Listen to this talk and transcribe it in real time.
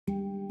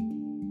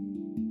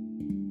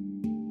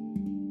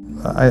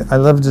I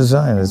love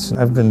design.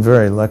 I've been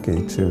very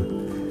lucky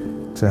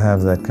to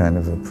have that kind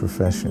of a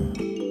profession.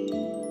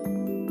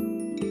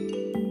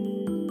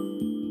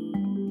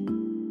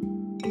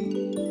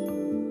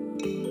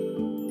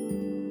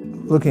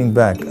 Looking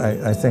back,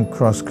 I think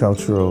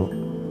cross-cultural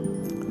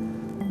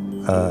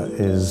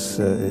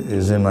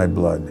is in my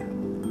blood.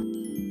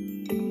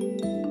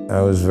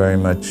 I was very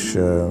much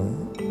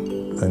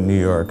a New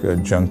York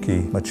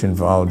junkie, much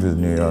involved with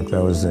New York.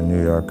 That was the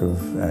New York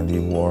of Andy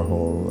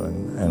Warhol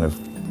and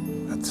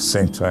at the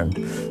same time,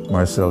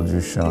 Marcel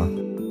Duchamp.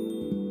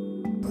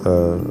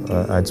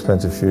 I'd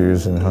spent a few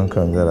years in Hong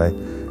Kong that I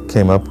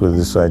came up with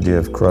this idea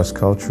of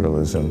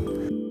cross-culturalism.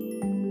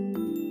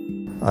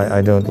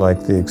 I don't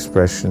like the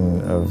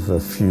expression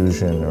of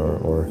fusion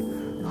or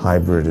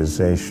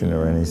hybridization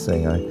or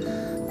anything,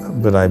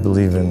 but I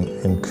believe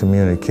in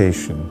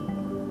communication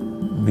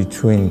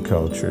between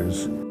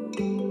cultures.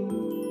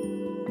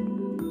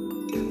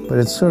 But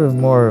it's sort of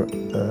more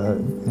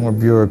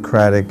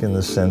bureaucratic in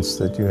the sense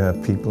that you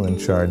have people in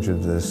charge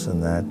of this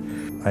and that.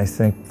 I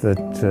think that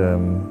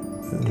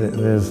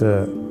there's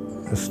a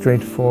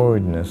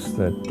straightforwardness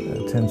that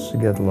tends to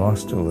get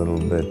lost a little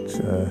bit.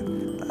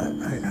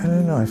 I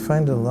don't know, I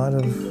find a lot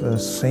of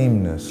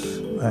sameness.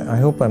 I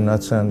hope I'm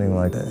not sounding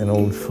like an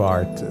old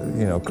fart,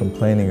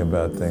 complaining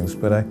about things,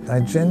 but I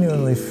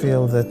genuinely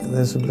feel that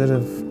there's a bit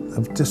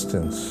of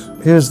distance.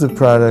 Here's the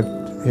product,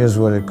 here's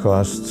what it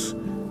costs,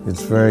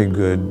 it's very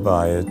good,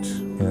 buy it,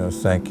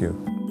 thank you.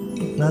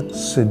 Not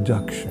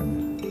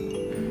seduction,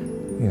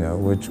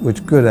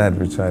 which good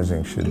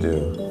advertising should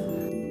do.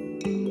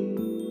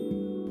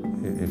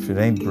 If it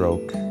ain't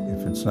broke,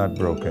 if it's not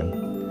broken,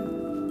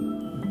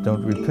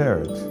 don't repair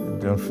it,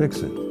 don't fix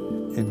it.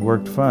 It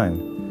worked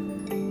fine.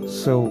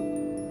 So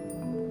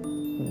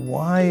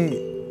why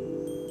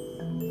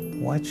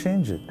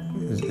change it?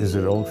 Is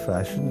it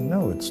old-fashioned?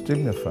 No, it's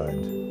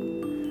dignified.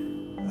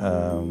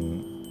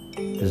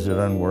 Is it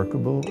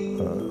unworkable?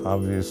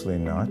 Obviously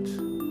not.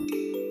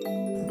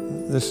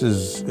 This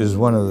is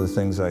one of the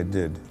things I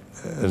did.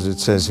 As it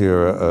says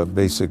here, a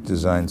basic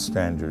design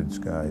standards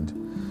guide.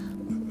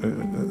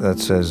 That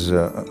says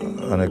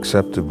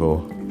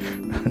unacceptable.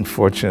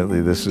 Unfortunately,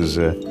 this is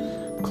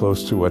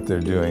close to what they're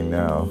doing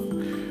now.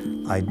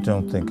 I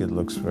don't think it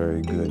looks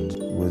very good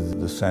with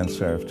the sans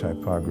serif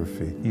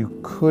typography. You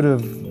could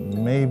have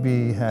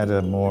maybe had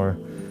a more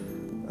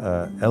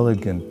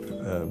elegant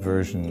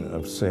version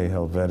of, say,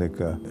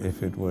 Helvetica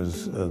if it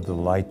was the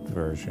light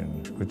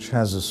version, which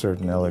has a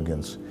certain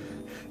elegance.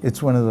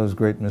 It's one of those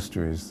great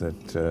mysteries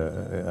that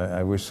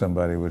I wish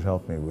somebody would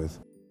help me with.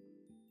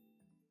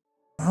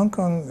 Hong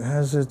Kong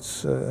has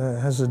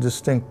a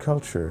distinct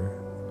culture.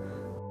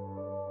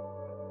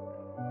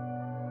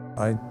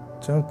 I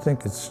don't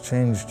think it's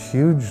changed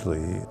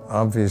hugely.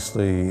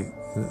 Obviously,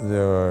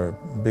 there are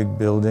big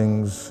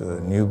buildings,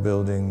 new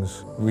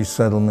buildings,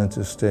 resettlement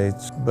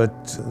estates, but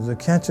the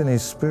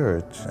Cantonese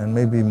spirit, and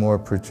maybe more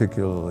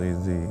particularly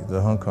the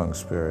Hong Kong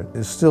spirit,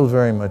 is still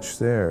very much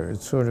there.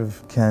 It's sort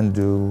of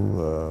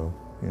can-do,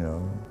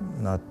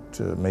 not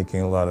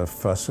making a lot of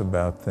fuss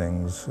about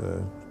things,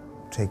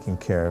 taking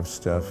care of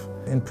stuff.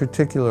 In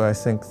particular, I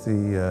think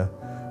the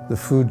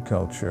food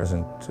culture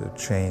hasn't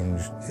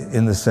changed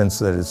in the sense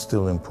that it's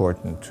still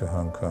important to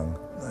Hong Kong.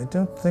 I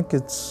don't think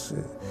it's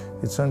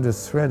under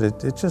threat.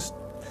 It just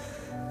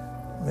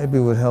maybe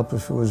would help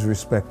if it was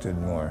respected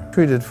more.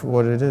 Treated for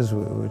what it is,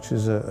 which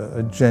is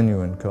a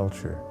genuine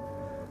culture,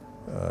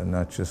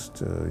 not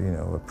just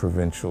a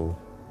provincial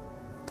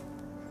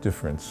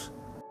difference.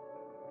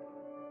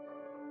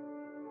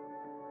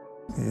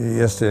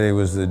 Yesterday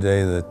was the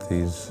day that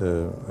these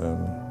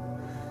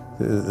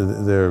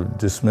they're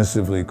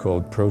dismissively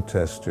called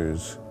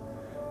protesters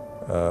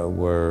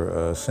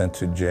were sent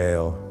to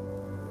jail,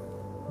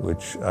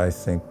 which I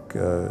think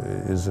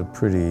is a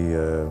pretty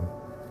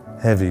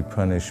heavy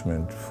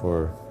punishment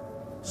for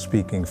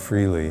speaking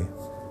freely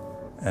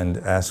and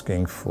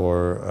asking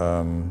for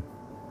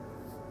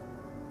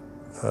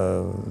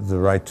the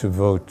right to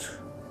vote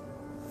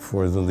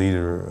for the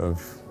leader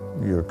of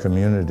your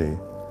community.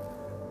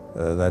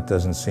 That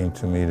doesn't seem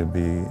to me to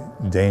be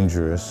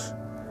dangerous.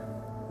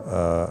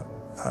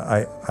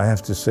 I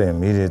have to say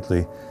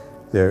immediately,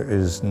 there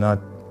is not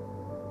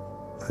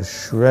a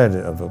shred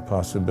of a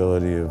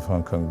possibility of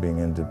Hong Kong being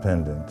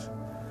independent,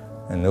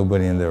 and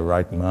nobody in their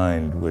right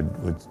mind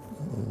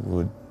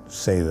would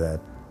say that.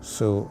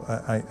 So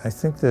I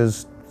think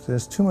there's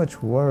too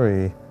much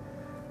worry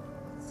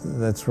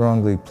that's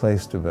wrongly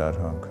placed about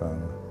Hong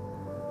Kong.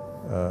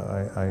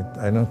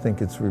 I don't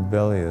think it's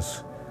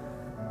rebellious,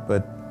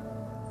 but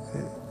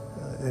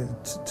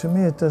to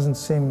me it doesn't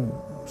seem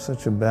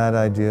such a bad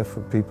idea for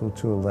people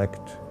to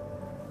elect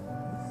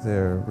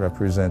their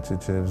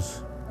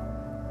representatives,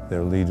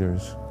 their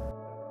leaders.